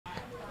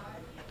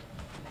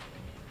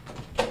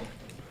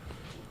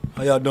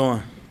How y'all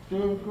doing?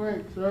 Doing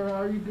great, sir.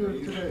 How are you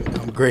doing today?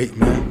 I'm great,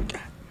 man.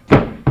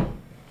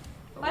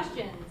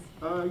 Questions?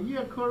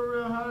 Yeah,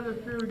 Cordarrelle, how did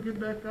it feel to get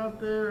back out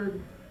there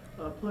and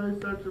play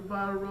such a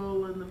vital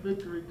role in the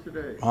victory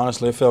today?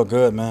 Honestly, it felt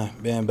good, man,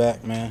 being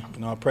back, man.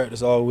 I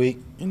practiced all week,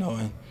 and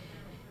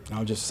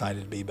I'm just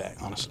excited to be back,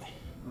 honestly.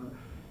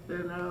 You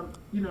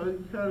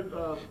had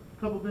a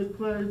couple big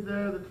plays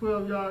there, the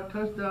 12-yard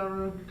touchdown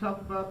run. You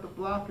talked about the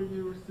blocking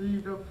you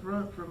received up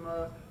front from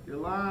your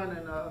line,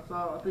 and I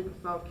think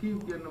I saw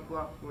Keith getting a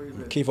block for you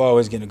there. Keith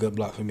always getting a good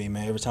block for me,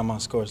 man. Every time I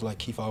score, it's like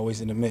Keith always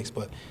in the mix.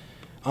 But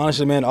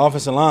honestly, man, the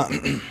offensive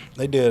line,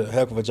 they did a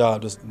heck of a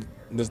job this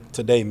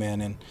today,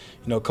 man.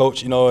 And,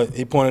 Coach,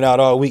 he pointed out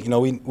all week,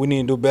 we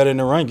need to do better in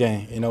the run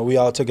game. We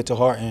all took it to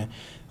heart, and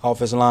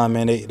offensive line,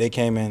 man, they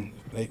came in,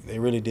 they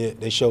really did.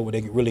 They showed what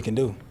they really can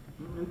do.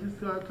 And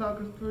just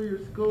talk us through your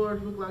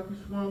scores. Looked like you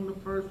swung the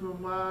first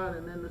one wide,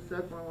 and then the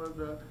second one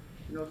was,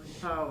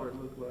 some power, it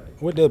looked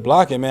like. With the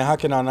blocking, man, how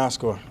can I not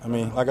score? I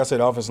mean, like I said,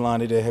 the offensive line,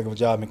 they did a heck of a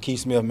job. And Keith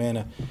Smith,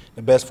 man,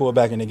 the best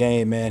fullback in the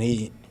game, man,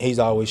 he's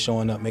always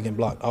showing up,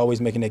 always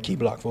making that key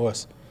block for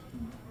us.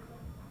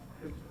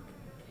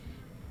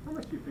 How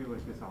much do you feel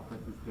like this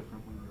offense is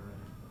different when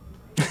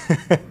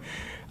you're in it?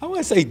 I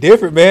wouldn't say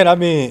different, man. I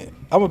mean,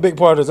 I'm a big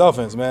part of this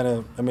offense,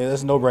 man. I mean,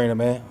 that's a no-brainer,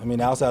 man. I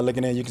mean, outside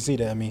looking in, you can see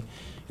that. I mean,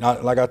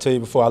 like I tell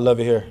you before, I love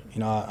it here.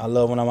 I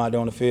love when I'm out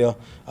there on the field.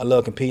 I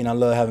love competing. I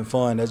love having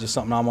fun. That's just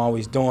something I'm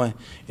always doing.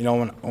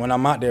 When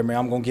I'm out there, man,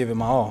 I'm going to give it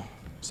my all.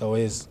 So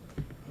I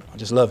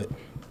just love it.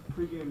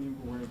 Pre-game, you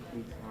were wearing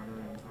cleats, Hunter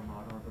and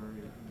Ahmad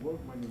Arbery.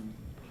 What went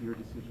into your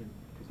decision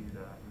to do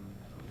that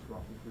and just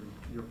walk me through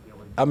your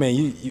feelings? I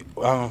mean,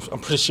 I'm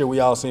pretty sure we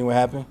all seen what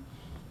happened.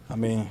 I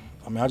mean,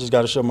 I just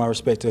got to show my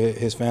respect to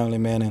his family,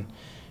 man.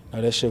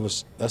 And that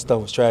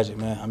stuff was tragic,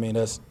 man. I mean,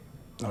 that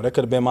could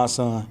have been my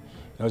son.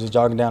 Just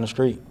jogging down the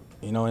street,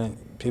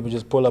 and people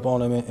just pull up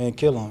on him and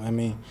kill him. I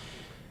mean,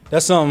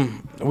 that's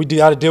something we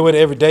got to deal with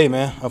every day,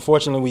 man.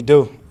 Unfortunately, we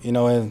do,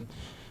 and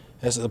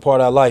that's a part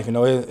of our life.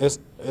 It's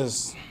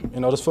this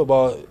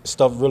football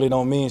stuff really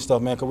don't mean stuff,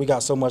 man, because we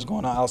got so much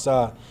going on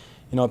outside.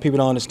 People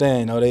don't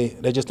understand.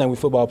 They just think we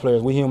football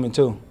players. We human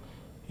too.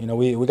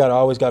 We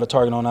always got a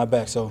target on our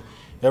back. So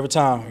every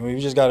time we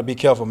just got to be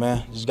careful,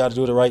 man. Just got to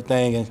do the right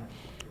thing, and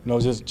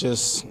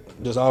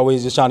just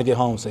always trying to get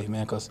home safe,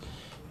 man, because.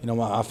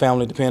 Our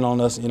family depend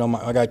on us.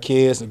 I got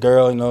kids, a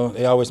girl.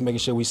 They always making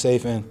sure we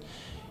safe. And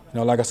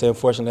like I said,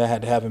 unfortunately, that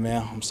had to happen,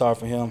 man. I'm sorry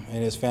for him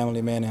and his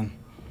family, man.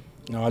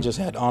 And I just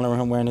had to honor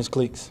him wearing his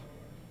cleats.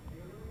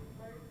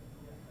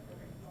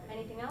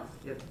 Anything else?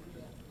 Yes.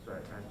 Sorry,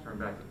 I turn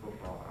back to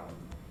football.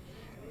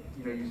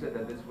 You said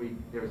that this week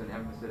there was an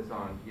emphasis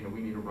on, we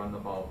need to run the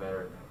ball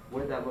better.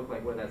 What did that look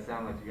like? What did that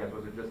sound like to you guys?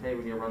 Was it just, hey,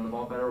 we need to run the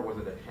ball better, or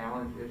was it a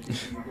challenge issue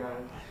to you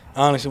guys?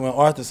 Honestly, when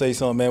Arthur says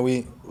something, man,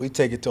 we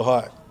take it to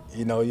heart.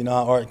 You know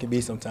how Art can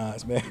be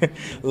sometimes, man.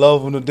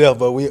 Love him to death,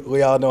 but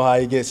we all know how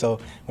he gets. So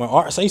when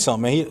Art say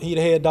something, man, he the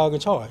head dog in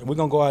charge. We're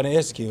going to go out and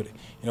execute it.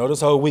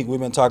 This whole week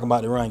we've been talking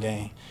about the run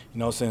game,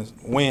 since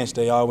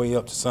Wednesday all the way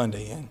up to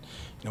Sunday. And,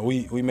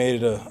 we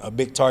made it a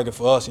big target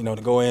for us, to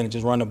go in and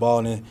just run the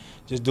ball and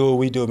just do what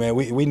we do, man.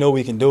 We know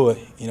we can do it.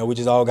 We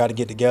just all got to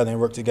get together and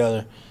work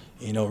together.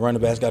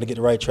 Running backs got to get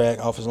the right track.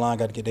 Offensive line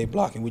got to get their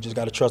blocking. We just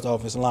got to trust the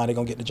offensive line. They're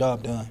going to get the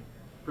job done.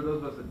 For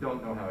those of us that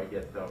don't know how he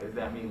gets, though, does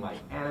that mean like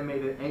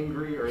animated,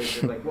 angry, or is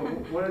it like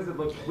what does it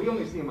look like? We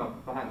only see him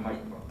up behind the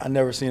microphone. I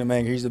never seen him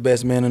angry. He's the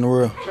best man in the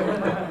world.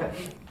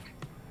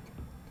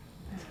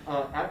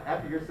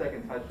 After your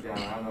second touchdown,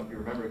 I don't know if you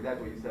remember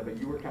exactly what you said, but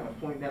you were kind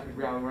of pointing at the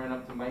ground, running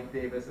up to Mike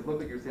Davis. It looked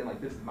like you were saying like,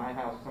 "This is my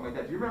house," or something like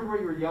that. Do you remember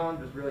when you were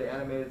young, just really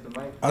animated to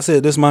Mike? I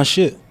said, "This is my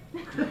shit."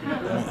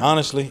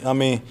 Honestly,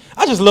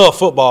 I just love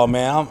football,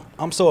 man.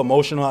 I'm so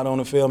emotional out on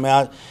the field,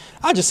 man.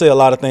 I just say a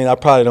lot of things I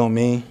probably don't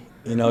mean.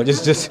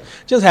 Just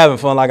having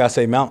fun. Like I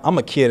say, man, I'm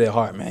a kid at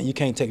heart, man. You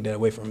can't take that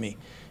away from me.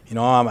 I'm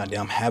out there,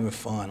 I'm having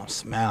fun, I'm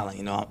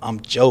smiling,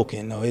 I'm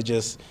joking.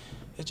 It's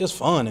just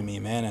fun to me,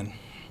 man, and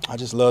I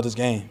just love this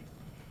game.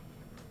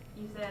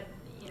 You said,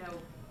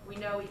 we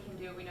know we can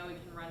do it, we know we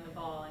can run the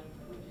ball, and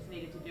we just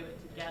needed to do it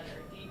together.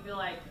 Do you feel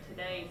like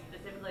today,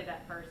 specifically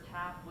that first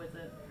half, was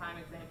a prime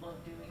example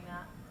of doing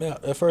that? Yeah,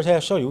 that first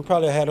half showed you. We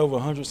probably had over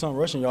 100-something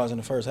rushing yards in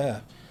the first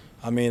half.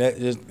 I mean, that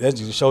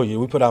just show you.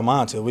 We put our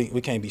mind to it.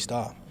 We can't be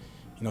stopped.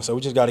 So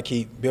we just got to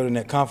keep building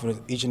that confidence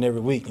each and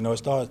every week. It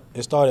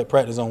started at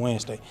practice on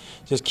Wednesday.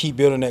 Just keep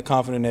building that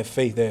confidence, that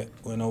faith that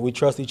we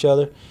trust each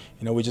other.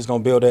 We're just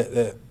gonna build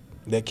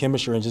that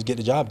chemistry and just get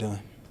the job done.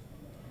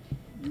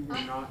 You were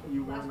not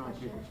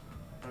kidding.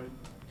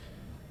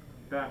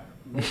 That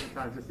most of the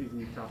times this season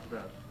you've talked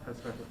about how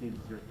special teams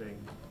is your thing.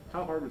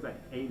 How hard was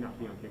that not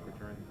being on kick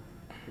return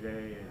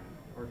today? And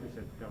Arthur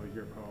said that was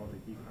your call.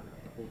 That he kind of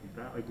had to hold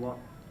you back. Like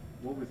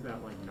what was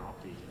that like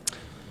not being?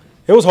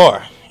 It was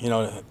hard,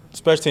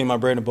 special team, my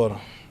bread and butter.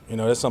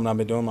 That's something I've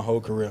been doing my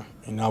whole career.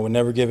 I would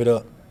never give it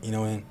up.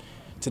 And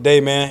today,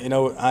 man,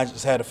 I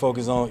just had to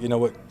focus on,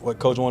 what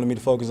Coach wanted me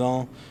to focus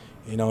on.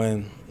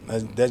 And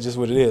that's just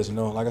what it is. You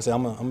know, like I said,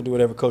 I'm gonna do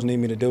whatever coach need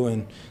me to do,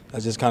 and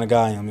that's just the kind of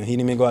guy I am. And he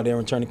need me to go out there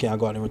and return the kick. I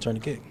go out there and return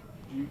the kick.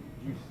 Do you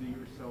see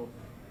yourself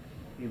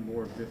in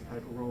more of this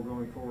type of role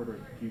going forward, or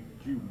do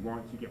you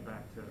want to get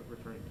back to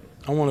returning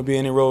kicks? I want to be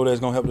in any role that's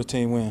gonna help the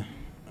team win.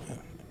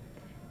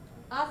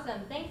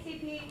 Awesome. Thanks,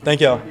 CP.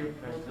 Thank y'all. Thank you.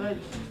 Thanks.